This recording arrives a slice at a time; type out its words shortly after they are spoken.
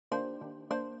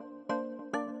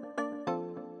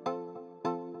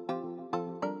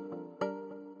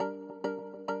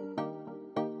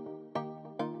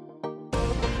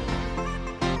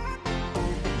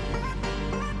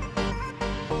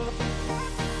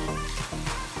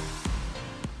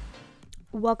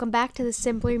Welcome back to the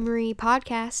Simply Marie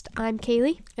podcast. I'm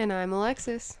Kaylee. And I'm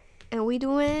Alexis. And we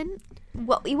doing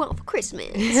what we want for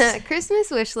Christmas.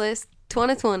 Christmas wish list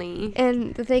 2020.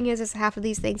 And the thing is half of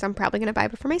these things I'm probably going to buy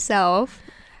for myself.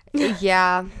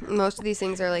 Yeah, most of these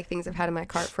things are like things I've had in my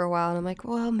cart for a while. And I'm like,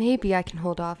 well, maybe I can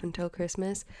hold off until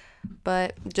Christmas.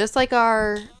 But just like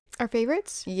our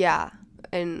favorites? Yeah.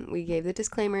 And we gave the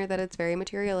disclaimer that it's very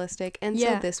materialistic. And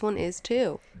so this one is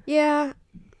too. Yeah.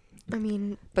 I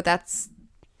mean. But that's.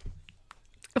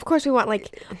 Of course we want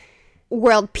like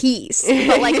world peace.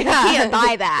 But like we can't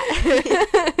buy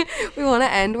that. We want to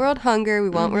end world hunger. We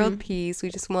want world peace. We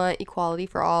just want equality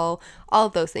for all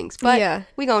of those things. But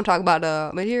we gonna talk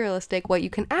about materialistic, what you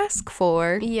can ask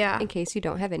for. Yeah. In case you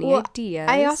don't have any ideas.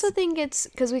 I also think it's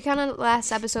because we kind of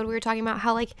last episode we were talking about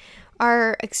how like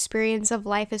our experience of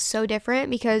life is so different,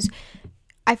 because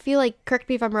I feel like, correct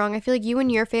me if I'm wrong, I feel like you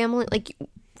and your family, like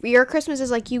your Christmas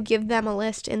is like you give them a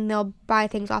list and they'll buy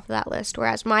things off of that list,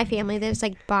 whereas my family, they just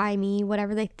like buy me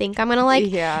whatever they think I'm gonna like.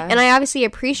 Yeah. And I obviously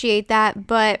appreciate that,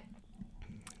 but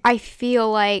I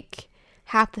feel like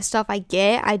half the stuff I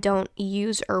get I don't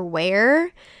use or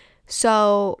wear,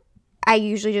 so I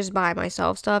usually just buy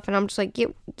myself stuff, and I'm just like,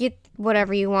 get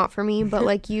whatever you want for me, but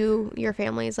like your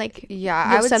family is like,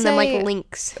 I would send them say, like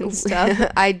links and stuff.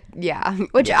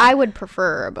 Which I would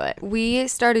prefer, but we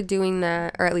started doing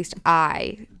that, or at least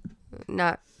I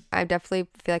definitely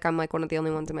feel like I'm like one of the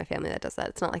only ones in my family that does that.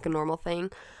 It's not like a normal thing,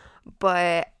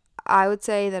 but I would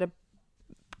say that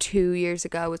 2 years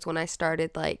ago was when I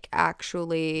started like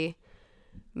actually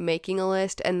making a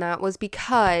list, and that was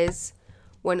because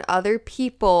when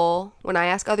I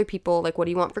ask other people, like, what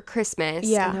do you want for Christmas?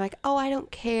 Yeah. And they're like, oh, I don't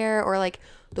care. Or, like,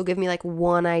 they'll give me, like,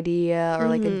 one idea or,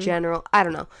 like, a general, I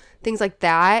don't know. Things like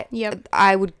that. Yep.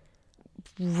 I would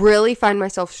really find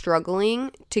myself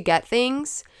struggling to get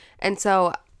things. And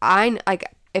so,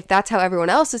 if that's how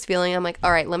everyone else is feeling, I'm like,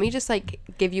 all right, let me just, like,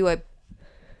 give you a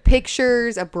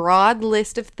broad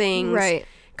list of things. Right.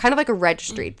 Kind of like a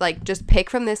registry. Like, just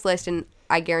pick from this list, and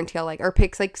I guarantee I'll, like, or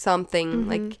pick, like, something,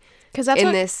 like, because that's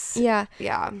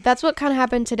that's what kind of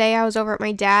happened today. I was over at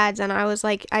my dad's, and I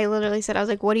literally said, I was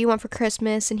like, what do you want for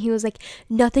Christmas? And he was like,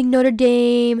 nothing Notre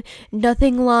Dame,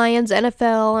 nothing Lions,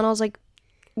 NFL. And I was like,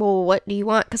 well, what do you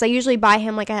want? Because I usually buy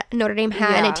him like a Notre Dame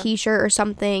hat and a t-shirt or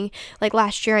something. Like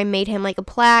last year I made him like a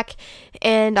plaque,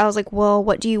 and I was like, well,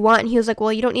 what do you want? And he was like,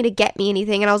 well, you don't need to get me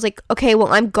anything. And I was like, okay, well,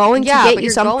 I'm going to get you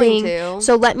something,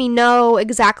 so let me know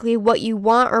exactly what you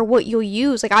want or what you'll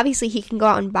use. Like, obviously he can go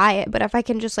out and buy it, but if I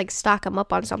can just like stock him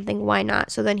up on something, why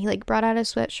not? So then he like brought out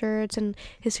his sweatshirts and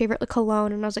his favorite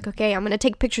cologne, and I was like, okay, I'm gonna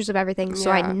take pictures of everything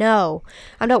so I know.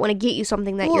 I don't want to get you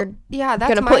something that you're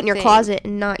gonna put in your closet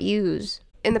and not use.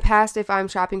 In the past, if I'm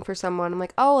shopping for someone, I'm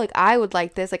like, oh, like, I would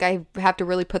like this. Like, I have to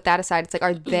really put that aside. It's like,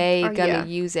 are they going to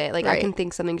use it? Like, I can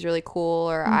think something's really cool,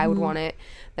 or I would want it.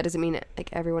 That doesn't mean like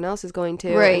everyone else is going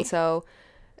to. Right. And so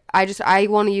I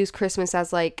want to use Christmas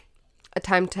as like a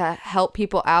time to help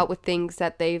people out with things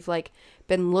that they've like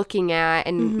been looking at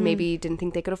and maybe didn't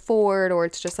think they could afford, or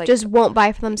it's just like just won't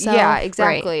buy for themselves. Yeah,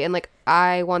 exactly. Right. And like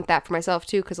I want that for myself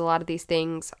too, because a lot of these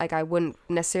things like I wouldn't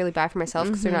necessarily buy for myself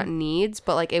because they're not needs,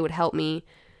 but like it would help me.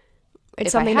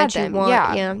 It's something that you want.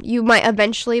 Yeah, you might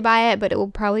eventually buy it, but it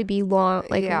will probably be long.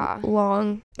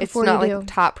 It's not like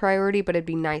top priority, but it'd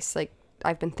be nice. Like,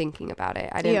 I've been thinking about it.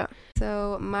 I didn't. Yeah.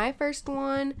 So my first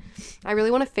one, I really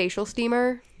want a facial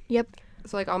steamer. Yep.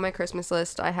 So like on my Christmas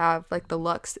list, I have like the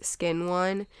Luxe Skin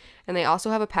one, and they also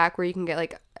have a pack where you can get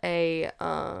like a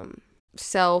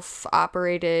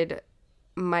self-operated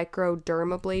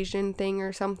microdermablation thing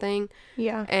or something.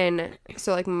 Yeah. And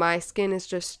so like my skin is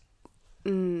just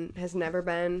has never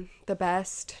been the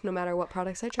best, no matter what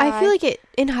products I try. I feel like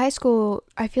in high school,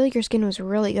 I feel like your skin was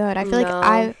really good. I feel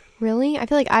I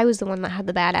feel like I was the one that had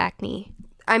the bad acne.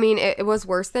 I mean, it was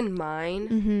worse than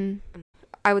mine.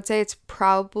 I would say it's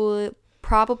probably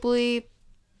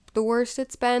the worst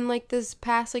it's been like this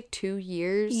past like 2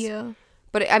 years. Yeah.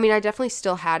 But I mean, I definitely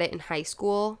still had it in high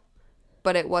school,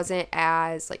 but it wasn't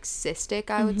as like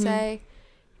cystic, I would say.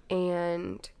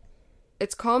 And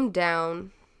it's calmed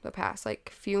down the past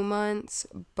like few months,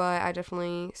 but I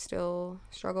definitely still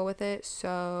struggle with it.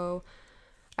 So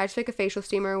I just think a facial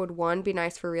steamer would, one, be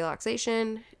nice for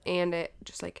relaxation, and it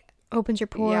just like opens your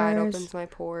pores. Yeah, it opens my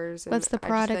pores. Lets the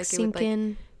product sink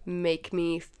in. Make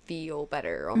me feel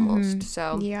better almost.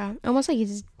 So yeah, almost like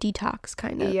it's detox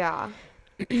kind of. Yeah.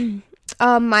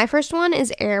 My first one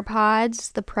is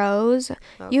AirPods, the Pros. Okay.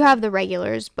 You have the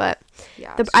regulars, but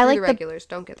yeah, I like the regulars.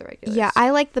 Don't get the regulars. Yeah,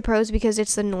 I like the Pros because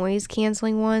it's the noise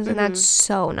canceling ones, and that's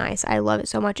so nice. I love it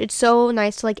so much. It's so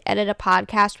nice to like edit a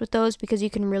podcast with those because you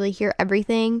can really hear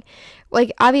everything.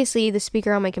 Like obviously, the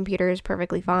speaker on my computer is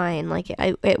perfectly fine. Like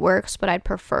it works, but I'd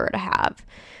prefer to have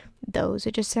those.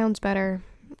 It just sounds better.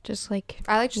 Just like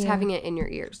I like just having it in your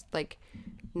ears, like.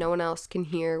 No one else can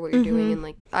hear what you're doing, and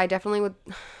like I definitely would.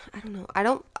 I don't know.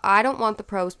 I don't want the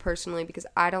Pros personally because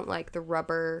I don't like the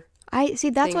rubber. I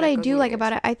see. That's what I do like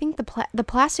about it. I think the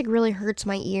plastic really hurts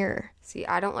my ear. See,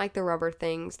 I don't like the rubber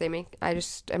things. I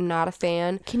just am not a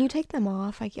fan. Can you take them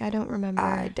off? I don't remember.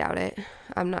 I doubt it.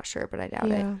 I'm not sure, but I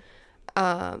doubt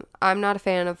it. I'm not a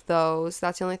fan of those.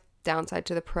 That's the only downside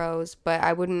to the Pros. But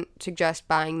I wouldn't suggest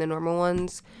buying the normal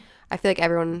ones. I feel like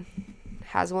everyone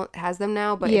has them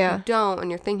now, but if you don't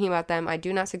and you're thinking about them, I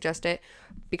do not suggest it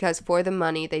because for the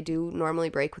money they do normally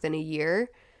break within a year.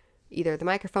 Either the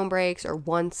microphone breaks or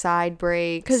one side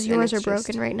breaks because yours are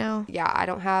broken right now. Yeah, I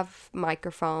don't have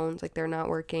microphones, like they're not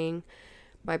working.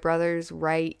 My brother's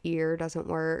right ear doesn't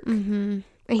work.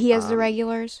 He has the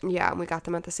regulars. Yeah, and we got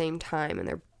them at the same time, and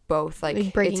they're both like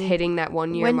it's hitting that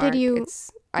 1 year mark. When did you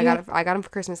I got him for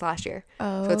Christmas last year.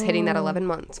 Oh. So it's hitting that 11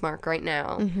 months mark right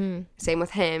now. Same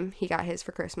with him. He got his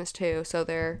for Christmas too. So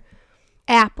they're...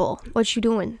 Apple, what you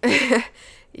doing?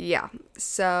 Yeah.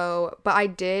 So, but I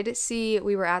did see,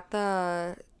 we were at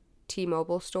the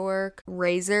T-Mobile store.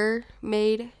 Razer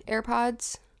made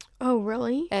AirPods. Oh,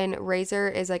 really? And Razer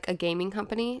is like a gaming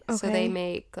company. Okay. So they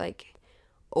make like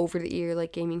over-the-ear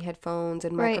like gaming headphones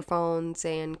and microphones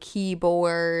and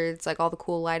keyboards, like all the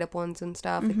cool light-up ones and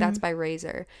stuff. Like that's by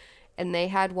Razer. And they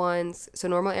had ones, so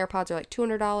normal AirPods are like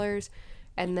 $200,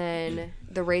 and then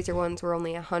the Razer ones were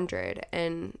only $100.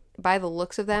 And by the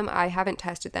looks of them, I haven't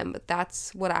tested them, but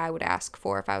that's what I would ask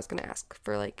for if I was going to ask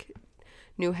for like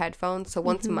new headphones. So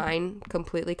once mine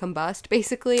completely combust,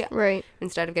 basically,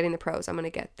 instead of getting the Pros, I'm going to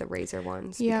get the Razer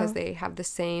ones because they have the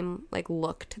same like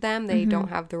look to them. They don't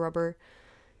have the rubber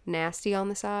nasty on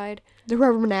the side. The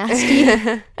rubber nasty.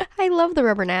 I love the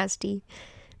rubber nasty.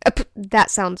 That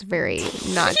sounds very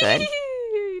not good.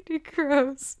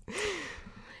 Gross.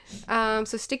 So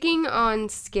sticking on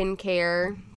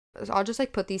skincare, I'll just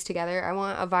like put these together. I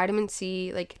want a vitamin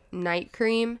C like night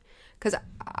cream because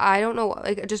I don't know,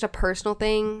 like just a personal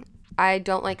thing. I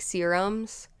don't like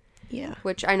serums. Yeah.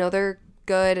 Which I know they're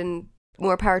good and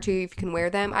more power to you if you can wear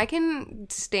them. I can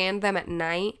stand them at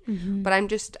night, but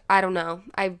I don't know.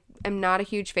 I am not a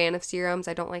huge fan of serums.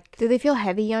 I don't like... Do they feel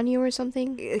heavy on you or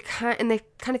something? And they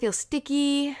kind of feel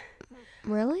sticky.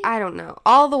 Really? I don't know.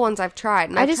 All the ones I've tried.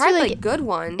 And I've tried like good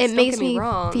ones. It makes me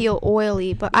feel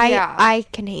oily, but I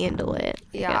can handle it.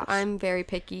 Yeah, I'm very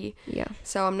picky. Yeah.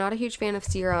 So I'm not a huge fan of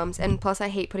serums. And plus I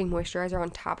hate putting moisturizer on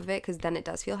top of it because then it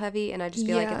does feel heavy. And I just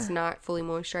feel like it's not fully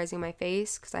moisturizing my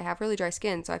face because I have really dry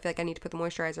skin. So I feel like I need to put the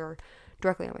moisturizer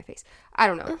directly on my face. I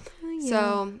don't know.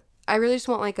 So I really just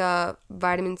want like a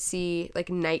vitamin C like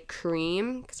night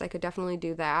cream because I could definitely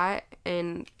do that.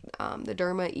 And the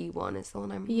Derma E one is the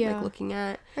one I'm like looking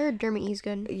at. I heard Derma E's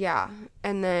good. Yeah.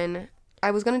 And then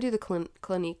I was going to do the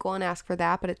Clinique one, ask for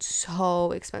that, but it's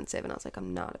so expensive. And I was like,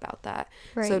 I'm not about that.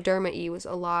 Right. So Derma E was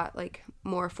a lot like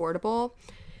more affordable.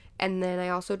 And then I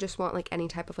also just want like any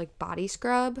type of like body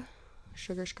scrub,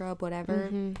 sugar scrub, whatever.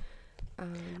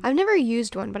 I've never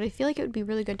used one, but I feel like it would be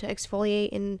really good to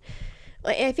exfoliate and...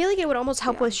 I feel like it would almost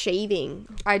help with shaving.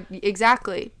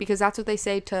 Exactly, because that's what they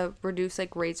say to reduce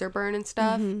like razor burn and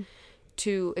stuff,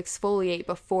 to exfoliate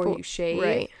before you shave.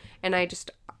 Right. And I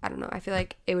don't know. I feel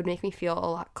like it would make me feel a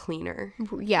lot cleaner.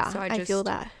 Yeah, so I feel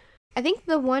that. I think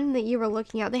the one that you were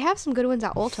looking at, they have some good ones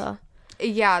at Ulta.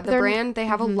 Yeah, the brand, they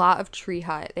have a lot of Tree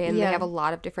Hut, and they have a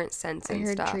lot of different scents and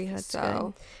stuff. Tree Hut's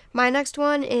good. My next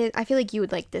one is, I feel like you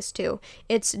would like this too.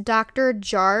 It's Dr.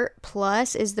 Jart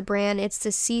Plus is the brand. It's the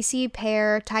CC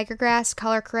Pear Tiger Grass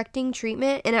Color Correcting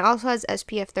Treatment, and it also has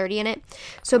SPF 30 in it.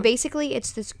 So basically,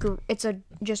 it's this. It's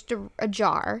just a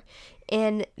jar,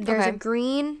 and there's a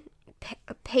green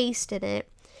paste in it,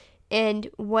 and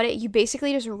you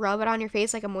basically just rub it on your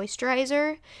face like a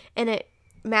moisturizer, and it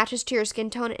matches to your skin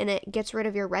tone and it gets rid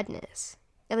of your redness.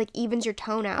 It like evens your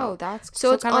tone out. Oh, that's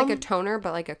so it's kind of like a toner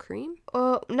but like a cream?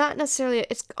 Not necessarily.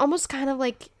 It's almost kind of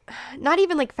like not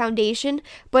even like foundation,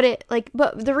 but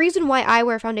the reason why I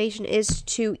wear foundation is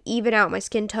to even out my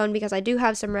skin tone because I do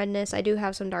have some redness, I do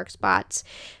have some dark spots.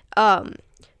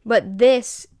 But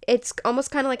this, it's almost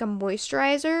kind of like a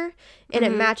moisturizer and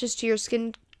it matches to your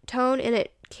skin tone and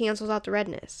it cancels out the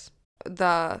redness.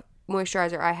 The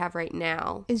moisturizer I have right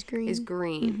now is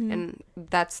green. And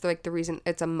that's like the reason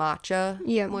it's a matcha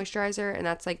moisturizer, and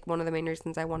that's like one of the main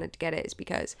reasons I wanted to get it is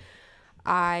because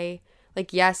I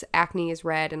like, yes, acne is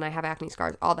red and I have acne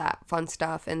scars, all that fun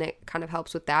stuff, and it kind of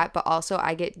helps with that, but also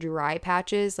I get dry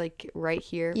patches like right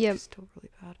here, which is still really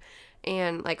bad,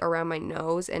 and like around my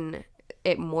nose, and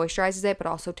it moisturizes it but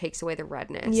also takes away the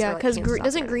redness. Yeah, because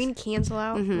doesn't green cancel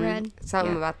out red?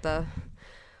 Something about the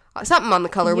something on the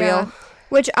color wheel.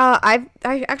 Which I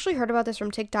actually heard about this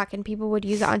from TikTok, and people would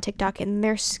use it on TikTok, and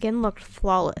their skin looked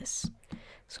flawless.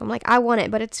 So I'm like, I want it,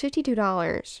 but it's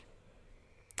 $52.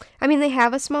 I mean, they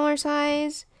have a smaller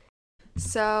size.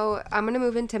 So I'm gonna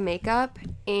move into makeup,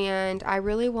 and I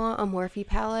really want a Morphe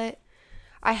palette.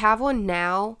 I have one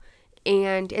now,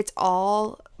 and it's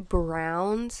all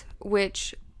browns,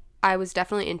 which I was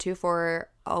definitely into for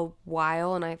a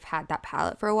while, and I've had that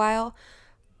palette for a while,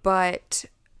 but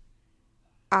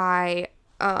I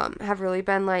have really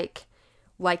been like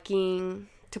liking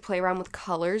to play around with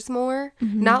colors more.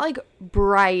 Not like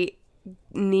bright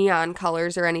neon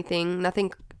colors or anything,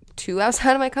 nothing too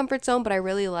outside of my comfort zone, but I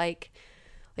really like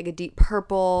a deep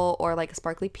purple or like a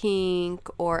sparkly pink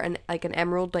or an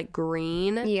emerald like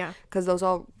green, because those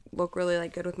all look really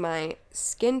like good with my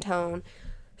skin tone.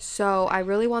 So I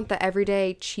really want the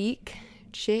everyday chic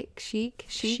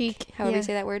how do you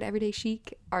say that word, everyday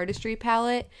chic artistry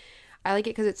palette. I like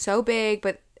it because it's so big,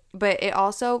 but it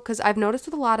also, because I've noticed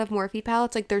with a lot of Morphe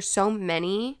palettes, like there's so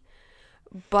many,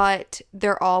 but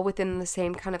they're all within the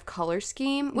same kind of color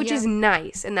scheme, which is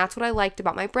nice, and that's what I liked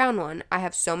about my brown one. I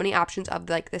have so many options of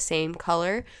like the same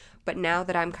color, but now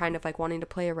that I'm kind of like wanting to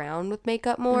play around with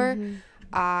makeup more,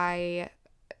 I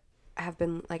have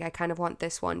been like, I kind of want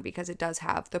this one because it does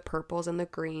have the purples and the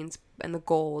greens and the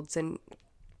golds and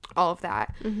all of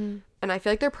that, and I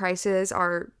feel like their prices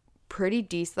are pretty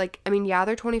decent. Like, I mean, yeah,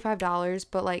 they're $25,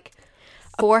 but like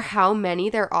for how many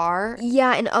there are,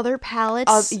 and other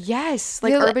palettes,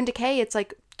 like Urban Decay, it's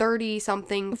like 30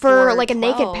 something for like 12. A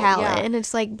naked palette, and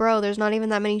it's like, bro, there's not even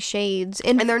that many shades,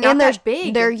 and they're not that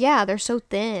big. They're so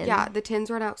thin. The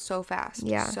tins run out so fast.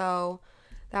 So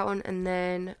that one, and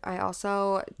then I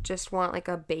also just want like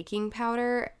a baking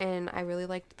powder, and I really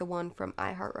liked the one from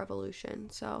I Heart Revolution.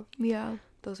 So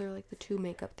those are like the two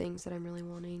makeup things that I'm really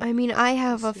wanting. I mean, I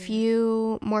have a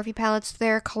few Morphe palettes.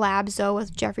 They're collabs though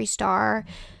with Jeffree Star.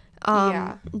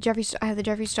 I have the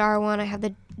Jeffree Star one. I have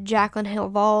the Jaclyn Hill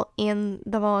Vault and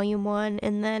the Volume one,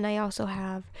 and then I also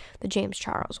have the James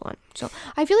Charles one. So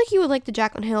I feel like you would like the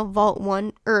Jaclyn Hill Vault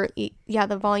one, or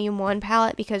the Volume 1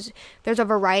 palette, because there's a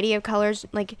variety of colors,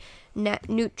 like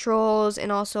neutrals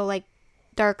and also like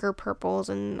darker purples,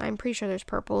 and I'm pretty sure there's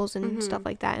purples and stuff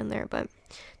like that in there, but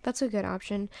that's a good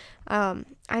option. I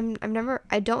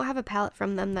don't have a palette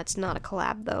from them that's not a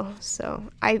collab though,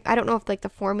 so I don't know if like the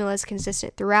formula is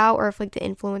consistent throughout, or if like the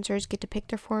influencers get to pick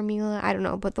their formula. I don't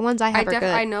know, but the ones I have are good.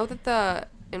 I know that the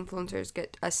influencers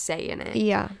get a say in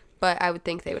it, but I would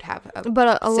think they would have a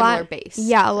similar base.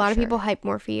 A lot of people hype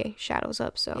Morphe shadows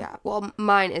up, so well,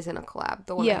 mine isn't a collab.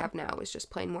 The one I have now is just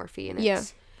plain Morphe, and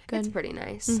it's pretty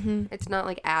nice. It's not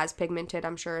like as pigmented,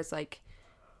 I'm sure, as like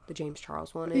the James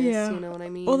Charles one is, you know what I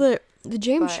mean? Well, the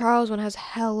James Charles one has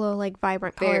hella like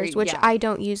vibrant colors, which I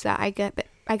don't use that. I got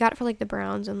it for like the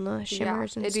browns and the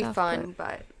shimmers and stuff. It'd be fun,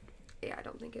 but I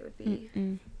don't think it would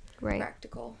be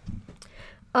practical.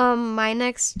 My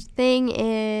next thing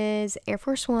is Air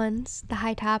Force Ones, the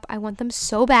high top. I want them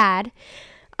so bad.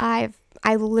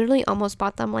 I literally almost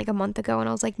bought them like a month ago, and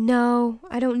I was like, no,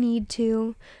 I don't need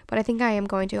to, but I think I am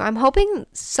going to. I'm hoping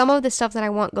some of the stuff that I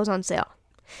want goes on sale.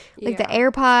 Like the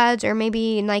AirPods, or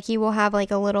maybe Nike will have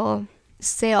like a little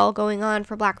sale going on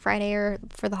for Black Friday or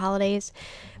for the holidays,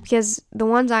 because the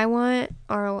ones I want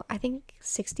are, I think,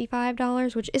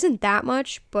 $65, which isn't that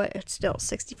much, but it's still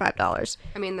 $65.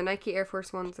 I mean, the Nike Air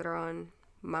Force Ones that are on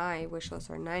my wish list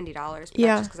are $90, but that's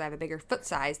just because I have a bigger foot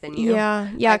size than you.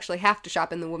 I actually have to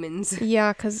shop in the women's.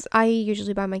 Because I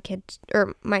usually buy my kids,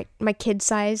 or my kid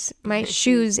size, my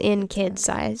shoes in kid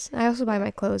size. I also buy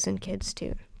my clothes in kids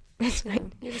too.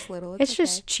 You're just little. It's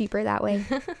just cheaper that way.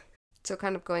 So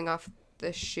kind of going off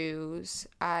the shoes,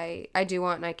 I do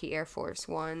want Nike Air Force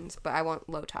Ones, but I want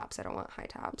low tops. I don't want high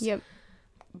tops.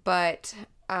 But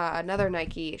another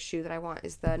Nike shoe that I want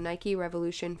is the Nike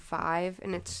Revolution 5,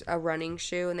 and it's a running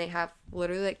shoe, and they have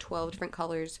literally like 12 different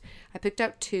colors. I picked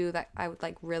out 2 that I would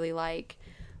like really like,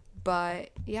 but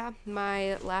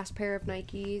my last pair of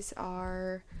Nikes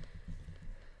are,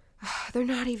 they're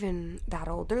not even that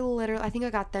old. They're literally, I think I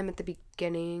got them at the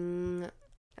beginning.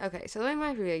 Okay, so they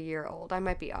might be a year old. I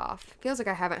might be off. Feels like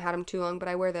I haven't had them too long, but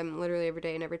I wear them literally every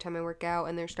day and every time I work out,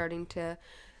 and they're starting to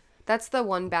That's the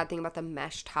one bad thing about the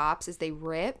mesh tops is they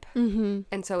rip. Mm-hmm.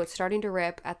 And so it's starting to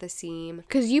rip at the seam.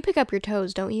 Because you pick up your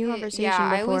toes, don't you? Yeah,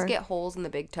 I always get holes in the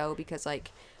big toe because,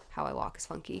 like, how I walk is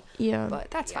funky. Yeah.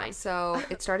 But that's fine. So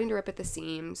it's starting to rip at the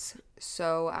seams.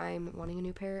 So I'm wanting a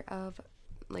new pair of,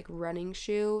 like, running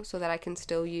shoe so that I can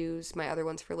still use my other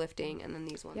ones for lifting and then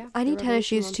these ones. Yeah. I need tennis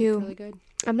shoes, too. Really good.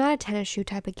 I'm not a tennis shoe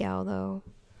type of gal, though.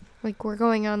 Like, we're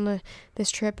going on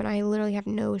this trip, and I literally have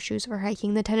no shoes for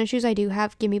hiking. The tennis shoes I do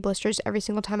have give me blisters every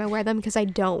single time I wear them because I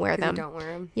don't wear them. You don't wear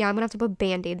them? Yeah, I'm going to have to put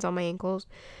Band-Aids on my ankles.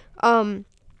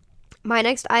 My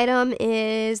next item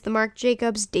is the Marc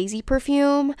Jacobs Daisy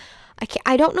perfume.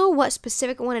 I don't know what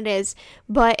specific one it is,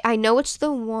 but I know it's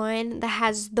the one that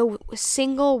has the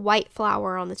single white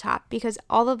flower on the top, because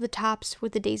all of the tops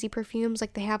with the Daisy perfumes,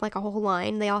 like, they have, like, a whole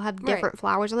line. They all have different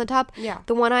flowers on the top. Yeah.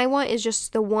 The one I want is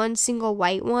just the one single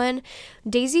white one.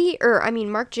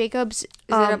 Marc Jacobs. Is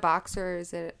it a box or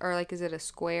is it a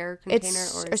square container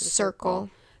or is it a circle?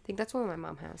 I think that's what my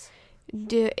mom has.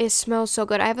 Dude, it smells so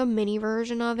good. I have a mini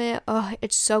version of it. Oh,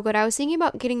 it's so good. I was thinking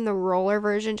about getting the roller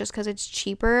version just because it's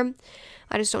cheaper.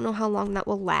 I just don't know how long that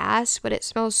will last, but it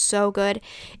smells so good.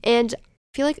 And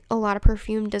I feel like a lot of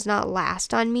perfume does not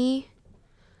last on me.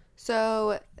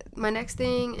 So my next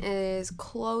thing is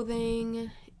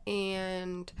clothing,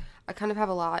 and I kind of have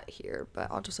a lot here, but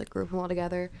I'll just, like, group them all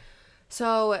together.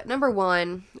 So number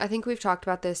one, I think we've talked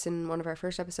about this in one of our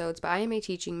first episodes, but I am a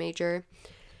teaching major.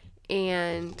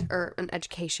 Or an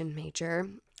education major.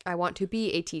 I want to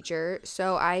be a teacher,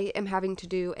 so I am having to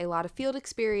do a lot of field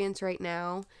experience right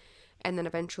now, and then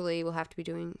eventually we'll have to be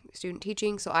doing student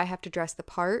teaching, so I have to dress the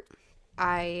part.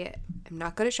 I am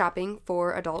not good at shopping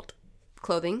for adult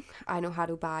clothing. I know how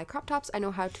to buy crop tops, I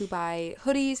know how to buy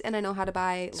hoodies, and I know how to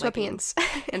buy sweatpants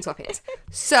and sweatpants.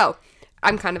 So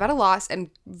I'm kind of at a loss and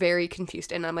very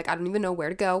confused, and I'm like, I don't even know where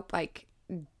to go. Like,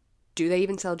 do they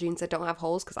even sell jeans that don't have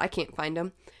holes? Because I can't find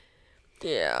them.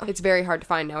 Yeah. It's very hard to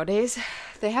find nowadays.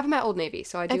 They have them at Old Navy,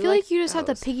 so I feel like you just have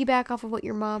to piggyback off of what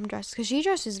your mom dresses, because she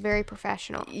dresses very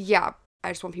professional. Yeah. I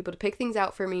just want people to pick things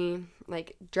out for me,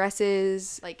 like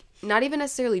dresses, like not even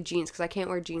necessarily jeans, because I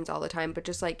can't wear jeans all the time, but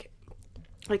just like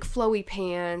flowy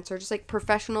pants, or just like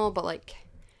professional, but like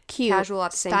cute, casual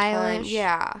at the same time.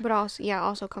 Yeah. But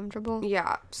also comfortable.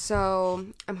 Yeah. So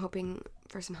I'm hoping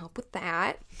for some help with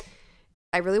that.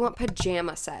 I really want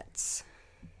pajama sets.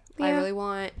 Yeah. I really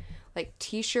want, like,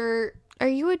 t-shirt. Are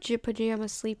you a pajama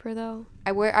sleeper, though?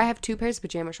 I have 2 pairs of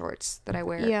pajama shorts that I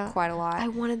wear quite a lot. I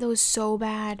wanted those so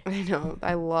bad. I know.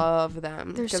 I love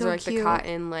them. They're so cute. Because they're, like, cute. the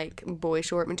cotton, like, boy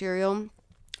short material.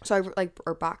 So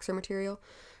or boxer material.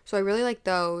 So I really like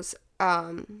those.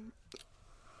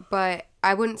 But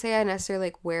I wouldn't say I necessarily,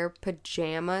 like, wear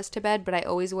pajamas to bed, but I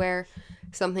always wear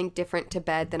something different to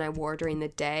bed than I wore during the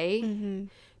day. Mm-hmm.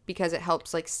 Because it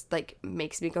helps, like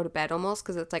makes me go to bed almost,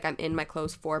 because it's like I'm in my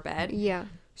clothes for bed. Yeah.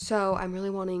 So I'm really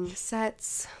wanting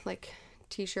sets, like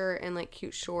t-shirt and like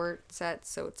cute short sets.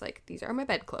 So it's like, these are my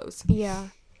bed clothes. Yeah.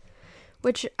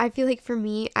 Which I feel like for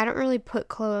me, I don't really put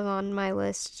clothes on my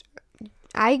list.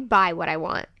 I buy what I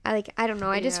want. I don't know.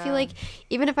 I just feel like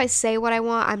even if I say what I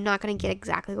want, I'm not going to get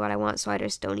exactly what I want. So I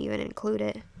just don't even include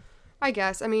it. I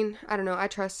guess. I mean, I don't know. I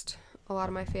trust a lot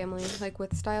of my family, like,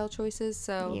 with style choices.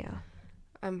 So yeah.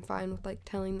 I'm fine with, like,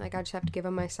 telling, like, I just have to give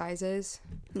them my sizes.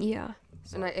 Yeah.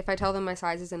 And if I tell them my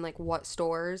sizes and, like, what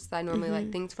stores I normally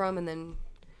like things from, and then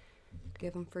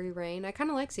give them free reign. I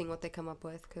kind of like seeing what they come up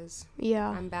with, because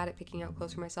I'm bad at picking out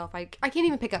clothes for myself. I can't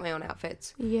even pick out my own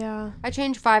outfits. Yeah. I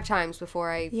change 5 times before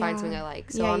I find something I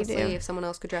like. So honestly, if someone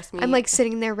else could dress me... I'm, like,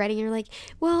 sitting there ready, and you're like,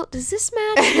 well, does this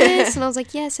match this? And I was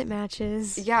like, yes, it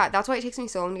matches. Yeah, that's why it takes me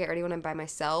so long to get ready when I'm by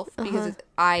myself, because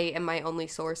I am my only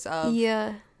source of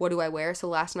what do I wear. So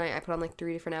last night, I put on, like,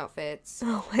 3 different outfits.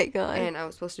 Oh, my God. And I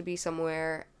was supposed to be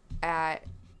somewhere at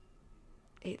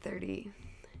 8:30.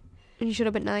 And you showed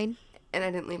up at 9? And I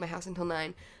didn't leave my house until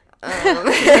 9.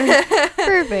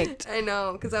 Perfect. I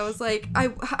know, because I was like,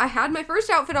 I had my first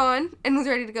outfit on and was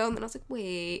ready to go, and then I was like,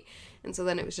 wait. And so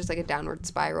then it was just like a downward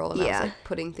spiral, and I was like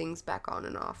putting things back on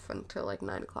and off until like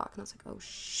 9 o'clock, and I was like, oh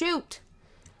shoot,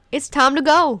 it's time to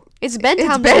go. It's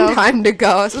bedtime. To go.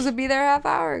 I was supposed to be there a half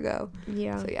hour ago.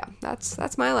 Yeah. So yeah,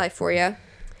 that's my life for you.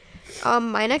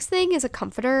 My next thing is a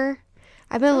comforter.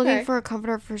 I've been looking for a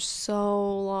comforter for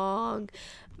so long.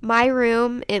 My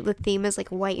room, the theme is like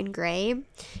white and gray,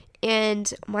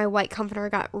 and my white comforter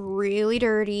got really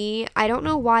dirty. I don't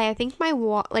know why. I think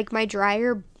my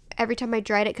dryer, every time I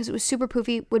dried it, because it was super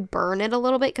poofy, would burn it a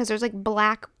little bit, because there's like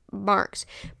black marks,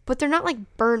 but they're not like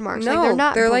burn marks. No, like, they're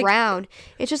not brown. Like,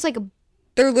 it's just like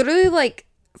they're literally like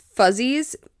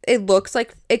fuzzies, it looks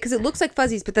like because it looks like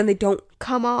fuzzies, but then they don't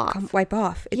come off, wipe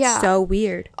off. It's so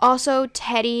weird. Also,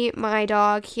 Teddy, my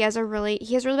dog, he has really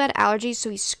bad allergies, so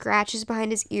he scratches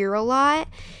behind his ear a lot,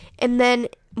 and then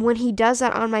when he does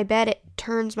that on my bed, it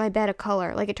turns my bed a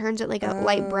color. Like, it turns it like a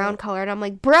light brown color. And I'm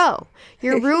like, bro,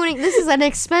 you're ruining... This is an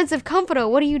expensive comforter.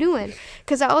 What are you doing?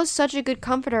 Because that was such a good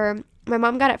comforter. My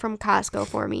mom got it from Costco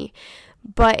for me.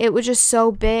 But it was just so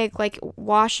big. Like,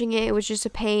 washing it was just a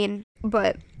pain.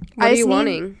 But what are you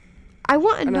wanting? I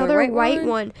want another white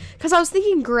one. Because I was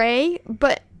thinking gray,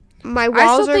 but my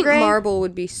walls are gray. Marble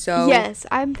would be so Yes,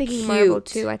 I'm thinking cute. Marble,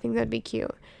 too. I think that'd be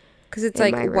cute. Because it's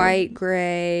like white,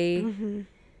 gray... Mm-hmm.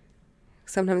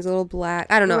 Sometimes a little black.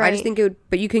 I don't know. Right. I just think it would,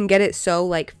 but you can get it so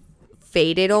like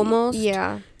faded almost.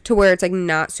 Yeah. To where it's like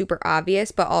not super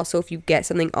obvious, but also if you get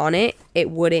something on it, it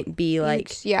wouldn't be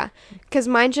like. Yeah. Because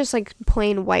mine's just like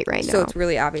plain white right now. So it's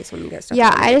really obvious when you get stuff.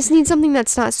 Yeah, I just need something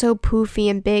that's not so poofy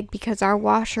and big because our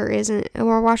washer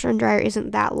and dryer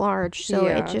isn't that large. So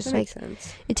it just like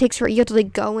it takes you have to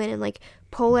like go in and like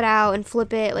pull it out and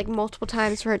flip it like multiple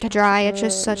times for it to dry. It's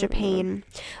just such a pain.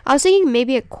 I was thinking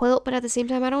maybe a quilt, but at the same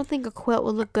time, I don't think a quilt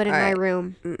would look good in my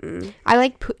room. I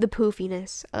like the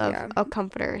poofiness of a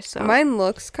comforter. So mine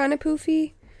looks kind of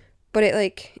poofy, but it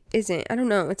like isn't. I don't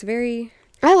know. It's very.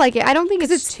 I like it. I don't think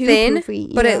it's too thin,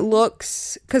 poofy, but it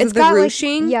looks because of the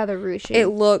ruching. Like, the ruching. It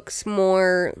looks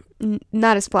more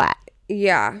not as flat.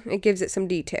 Yeah, it gives it some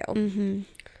detail. Mm-hmm.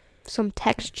 Some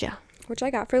texture, which I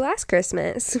got for last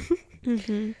Christmas.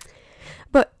 Mm-hmm.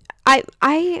 But I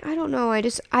don't know.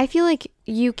 I feel like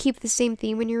you keep the same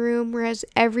theme in your room, whereas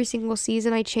every single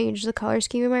season I change the color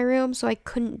scheme in my room, so I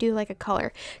couldn't do like a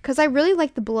color because I really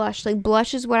like the blush. Like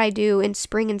blush is what I do in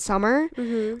spring and summer.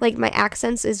 Mm-hmm. Like my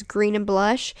accents is green and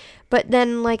blush, but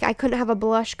then like I couldn't have a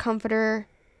blush comforter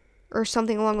or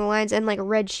something along the lines and like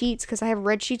red sheets because I have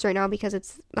red sheets right now because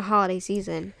it's the holiday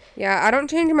season. Yeah, I don't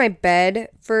change my bed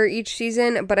for each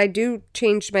season, but I do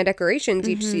change my decorations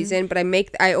each season, but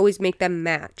I always make them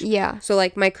match. Yeah. So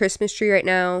like my Christmas tree right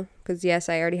now, because yes,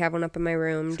 I already have one up in my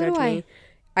room. So do I.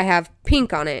 I have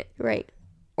pink on it. Right.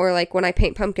 Or like when I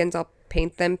paint pumpkins, I'll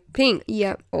paint them pink.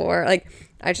 Yep. Or like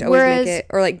I just always make it,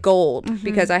 or like gold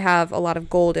because I have a lot of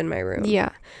gold in my room. Yeah.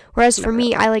 Whereas for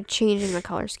me, I like changing the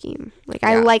color scheme. Like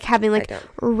I like having like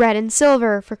red and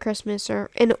silver for Christmas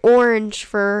or an orange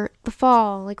for the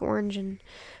fall, like orange and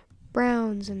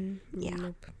browns and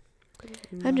Nope.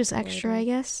 I'm just extra, I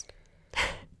guess.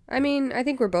 I mean, I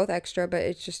think we're both extra, but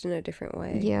it's just in a different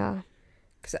way. Yeah.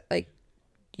 Because like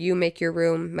you make your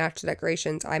room match the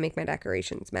decorations, I make my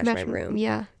decorations match my room.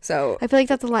 Yeah. So I feel like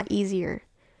that's a lot easier.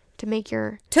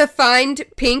 To find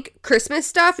pink Christmas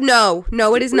stuff? No,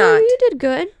 it is not. You did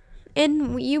good.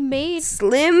 And you made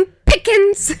slim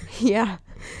pickings. Yeah.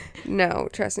 No,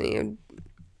 trust me.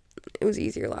 It was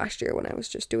easier last year when I was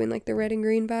just doing like the red and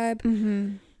green vibe.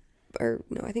 Mm-hmm. Or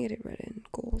no, I think I did red and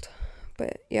gold.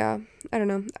 But yeah, I don't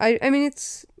know. I mean,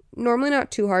 it's normally not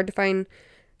too hard to find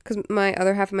because my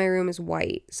other half of my room is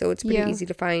white. So it's pretty easy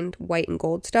to find white and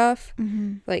gold stuff.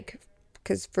 Mm-hmm. Like,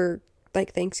 because for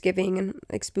like Thanksgiving and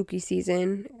like spooky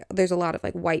season, there's a lot of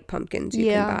like white pumpkins you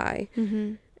can buy.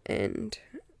 Mm-hmm. And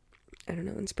I don't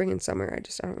know, in spring and summer, I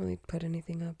don't really put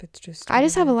anything up. It's just I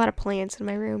just have a lot of plants in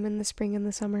my room in the spring and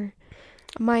the summer.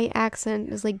 My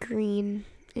accent is like green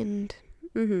and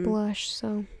blush,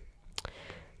 so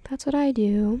that's what I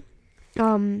do.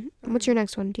 What's your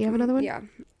next one? Do you have another one? Yeah,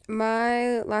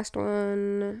 my last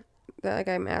one that like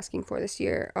I'm asking for this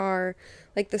year are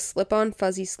like the slip-on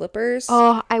fuzzy slippers.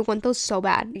 Oh, I want those so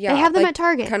bad. Yeah, they have them like, at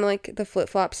Target. Kind of like the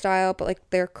flip-flop style, but like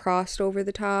they're crossed over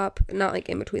the top, not like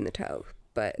in between the toe,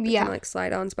 but kind of like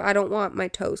slide-ons. But I don't want my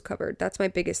toes covered. That's my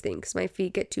biggest thing because my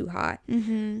feet get too hot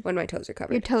when my toes are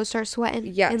covered. Your toes start sweating.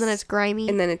 Yes, and then it's grimy,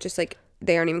 and then it just like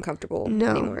they aren't even comfortable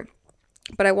anymore.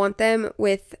 But I want them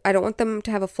I don't want them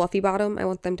to have a fluffy bottom. I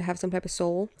want them to have some type of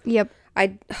sole. Yep.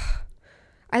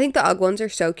 I think the UGG ones are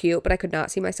so cute, but I could not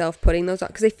see myself putting those on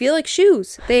because they feel like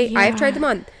shoes. I've tried them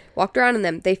on, walked around in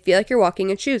them. They feel like you're walking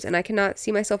in shoes, and I cannot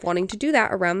see myself wanting to do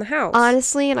that around the house.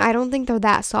 Honestly, and I don't think they're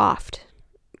that soft.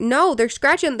 No, they're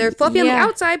scratchy. They're fluffy on the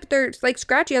outside, but they're like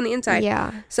scratchy on the inside.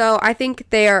 Yeah. So I think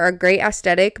they are a great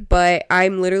aesthetic, but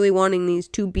I'm literally wanting these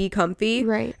to be comfy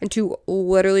and to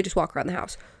literally just walk around the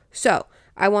house. So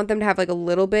I want them to have like a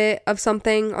little bit of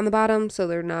something on the bottom so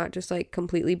they're not just like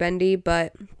completely bendy,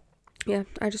 but yeah,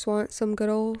 I just want some good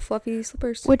old fluffy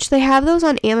slippers. Which they have those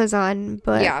on Amazon,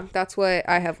 but yeah, that's what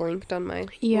I have linked on my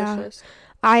wish list.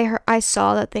 I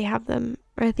saw that they have them.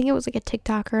 I think it was like a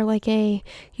TikTok or like a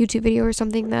YouTube video or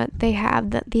something that they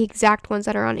have the exact ones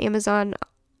that are on Amazon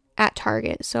at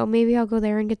Target. So maybe I'll go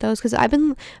there and get those, because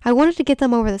I wanted to get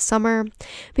them over the summer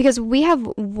because we have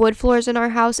wood floors in our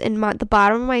house, and the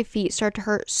bottom of my feet start to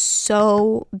hurt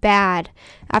so bad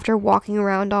after walking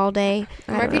around all day.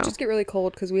 My feet just get really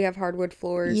cold because we have hardwood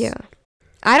floors. Yeah.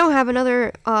 I don't have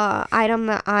another item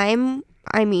that I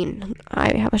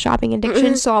have a shopping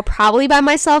addiction, so I'll probably buy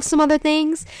myself some other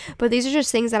things. But these are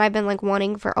just things that I've been like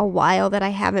wanting for a while that I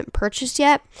haven't purchased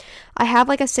yet. I have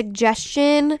like a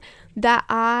suggestion that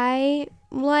I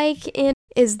like, and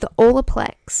is the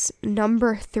Olaplex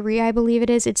number 3, I believe it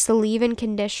is. It's the leave-in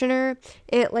conditioner.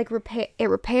 It like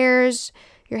repairs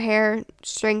your hair,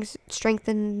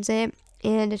 strengthens it.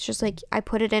 And it's just like, I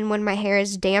put it in when my hair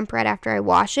is damp right after I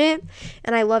wash it.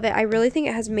 And I love it. I really think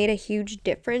it has made a huge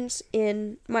difference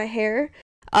in my hair.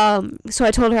 So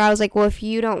I told her, I was like, well, if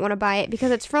you don't want to buy it,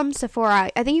 because it's from Sephora.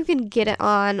 I think you can get it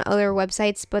on other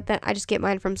websites, but then I just get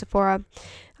mine from Sephora.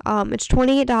 It's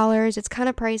 $28. It's kind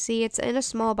of pricey. It's in a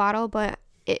small bottle, but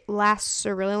it lasts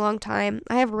a really long time.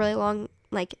 I have really long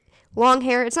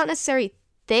hair. It's not necessarily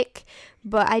thick,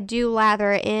 but I do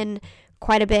lather it in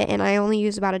quite a bit, and I only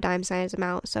use about a dime size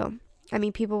amount. So, I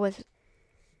mean, people with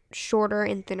shorter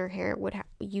and thinner hair would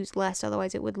use less,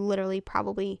 otherwise it would literally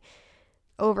probably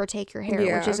overtake your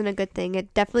hair, which isn't a good thing.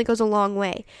 It definitely goes a long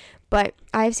way, but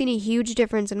I've seen a huge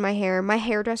difference in my hair. My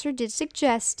hairdresser did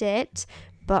suggest it,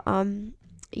 but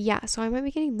yeah, so I might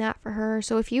be getting that for her.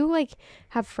 So if you like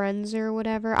have friends or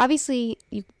whatever, obviously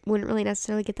you wouldn't really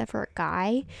necessarily get that for a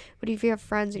guy, but if you have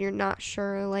friends and you're not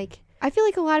sure, like, I feel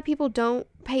like a lot of people don't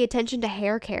pay attention to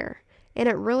hair care, and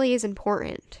it really is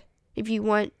important if you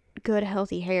want good,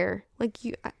 healthy hair. Like,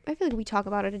 I feel like we talk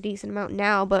about it a decent amount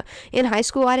now, but in high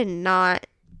school, I did not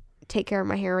take care of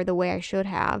my hair the way I should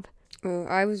have. Oh,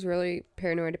 I was really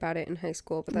paranoid about it in high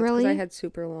school, but that's because I had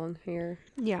super long hair.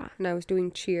 Yeah. And I was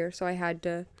doing cheer, so I had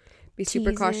to be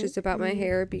super cautious about my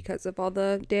hair because of all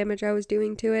the damage I was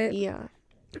doing to it. Yeah.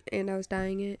 And I was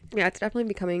dyeing it. Yeah, it's definitely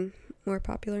becoming more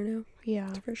popular now. Yeah.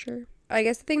 That's for sure. I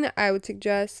guess the thing that I would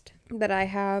suggest that I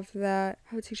have that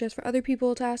I would suggest for other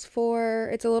people to ask for,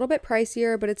 it's a little bit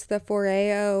pricier, but it's the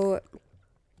Foreo,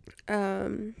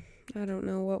 I don't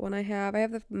know what one I have. I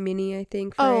have the mini, I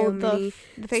think. Foreo mini.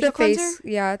 The facial cleanser?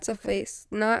 Yeah, it's a face.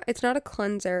 It's not a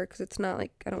cleanser, because it's not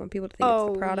like, I don't want people to think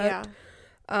it's the product.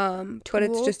 Yeah. But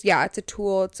it's just, it's a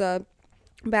tool. It's a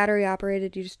battery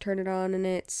operated. You just turn it on, and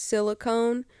it's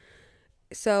silicone.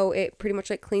 So it pretty much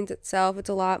like cleans itself. It's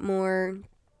a lot more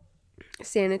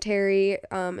sanitary,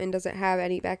 and doesn't have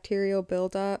any bacterial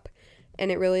buildup.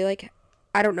 And it really, like,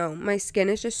 I don't know, my skin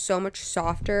is just so much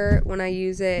softer when I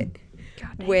use it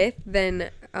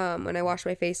than when I wash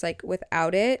my face like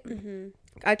without it. Mm-hmm.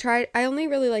 I only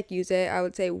really like use it, I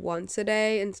would say, once a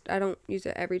day, and I don't use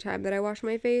it every time that I wash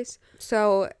my face.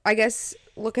 So I guess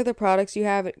look at the products you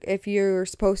have if you're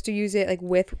supposed to use it like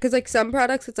with, because like some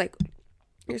products it's like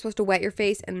you're supposed to wet your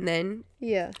face and then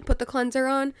put the cleanser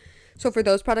on. So for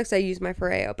those products I use my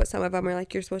Foreo, but some of them are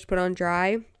like you're supposed to put on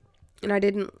dry,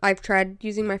 and I've tried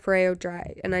using my Foreo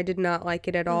dry and I did not like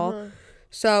it at all.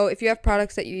 So if you have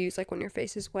products that you use like when your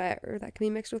face is wet or that can be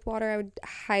mixed with water, I would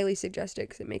highly suggest it,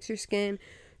 because it makes your skin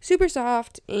super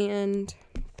soft. And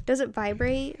does it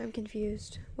vibrate? I'm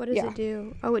confused. What does it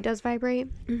do? Oh, it does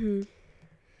vibrate? Mm-hmm.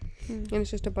 And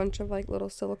it's just a bunch of like little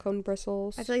silicone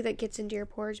bristles. I feel like that gets into your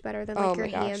pores better than like your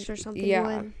hands or something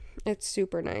would. It's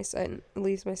super nice, and it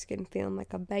leaves my skin feeling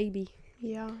like a baby.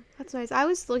 Yeah, that's nice. I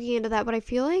was looking into that, but I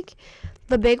feel like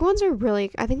the big ones are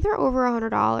really, I think they're over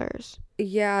 $100.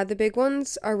 Yeah, the big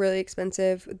ones are really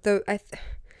expensive.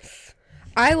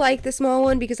 I like the small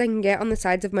one because I can get on the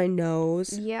sides of my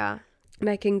nose. Yeah. And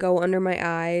I can go under my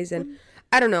eyes, and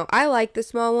I don't know. I like the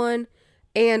small one,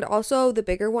 and also the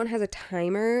bigger one has a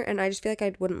timer, and I just feel like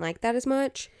I wouldn't like that as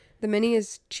much. The mini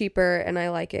is cheaper, and I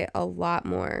like it a lot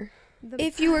more.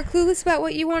 If you were clueless about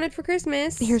what you wanted for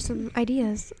Christmas, here's some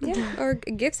ideas. Yeah, or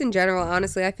gifts in general,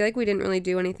 honestly. I feel like we didn't really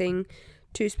do anything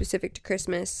too specific to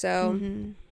Christmas, so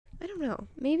I don't know.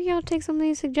 Maybe I'll take some of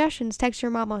these suggestions. Text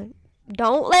your mama.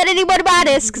 Don't let anybody buy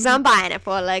this, because I'm buying it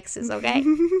for Alexis, okay?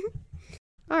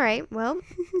 All right, well,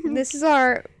 this is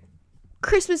our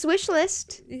Christmas wish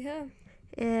list. Yeah.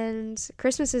 And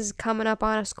Christmas is coming up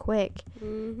on us quick.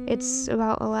 Mm-hmm. It's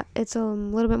a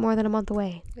little bit more than a month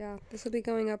away. Yeah, this will be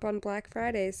going up on Black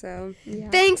Friday, so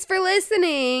thanks for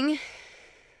listening.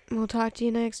 We'll talk to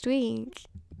you next week.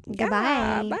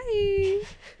 Goodbye. Bye.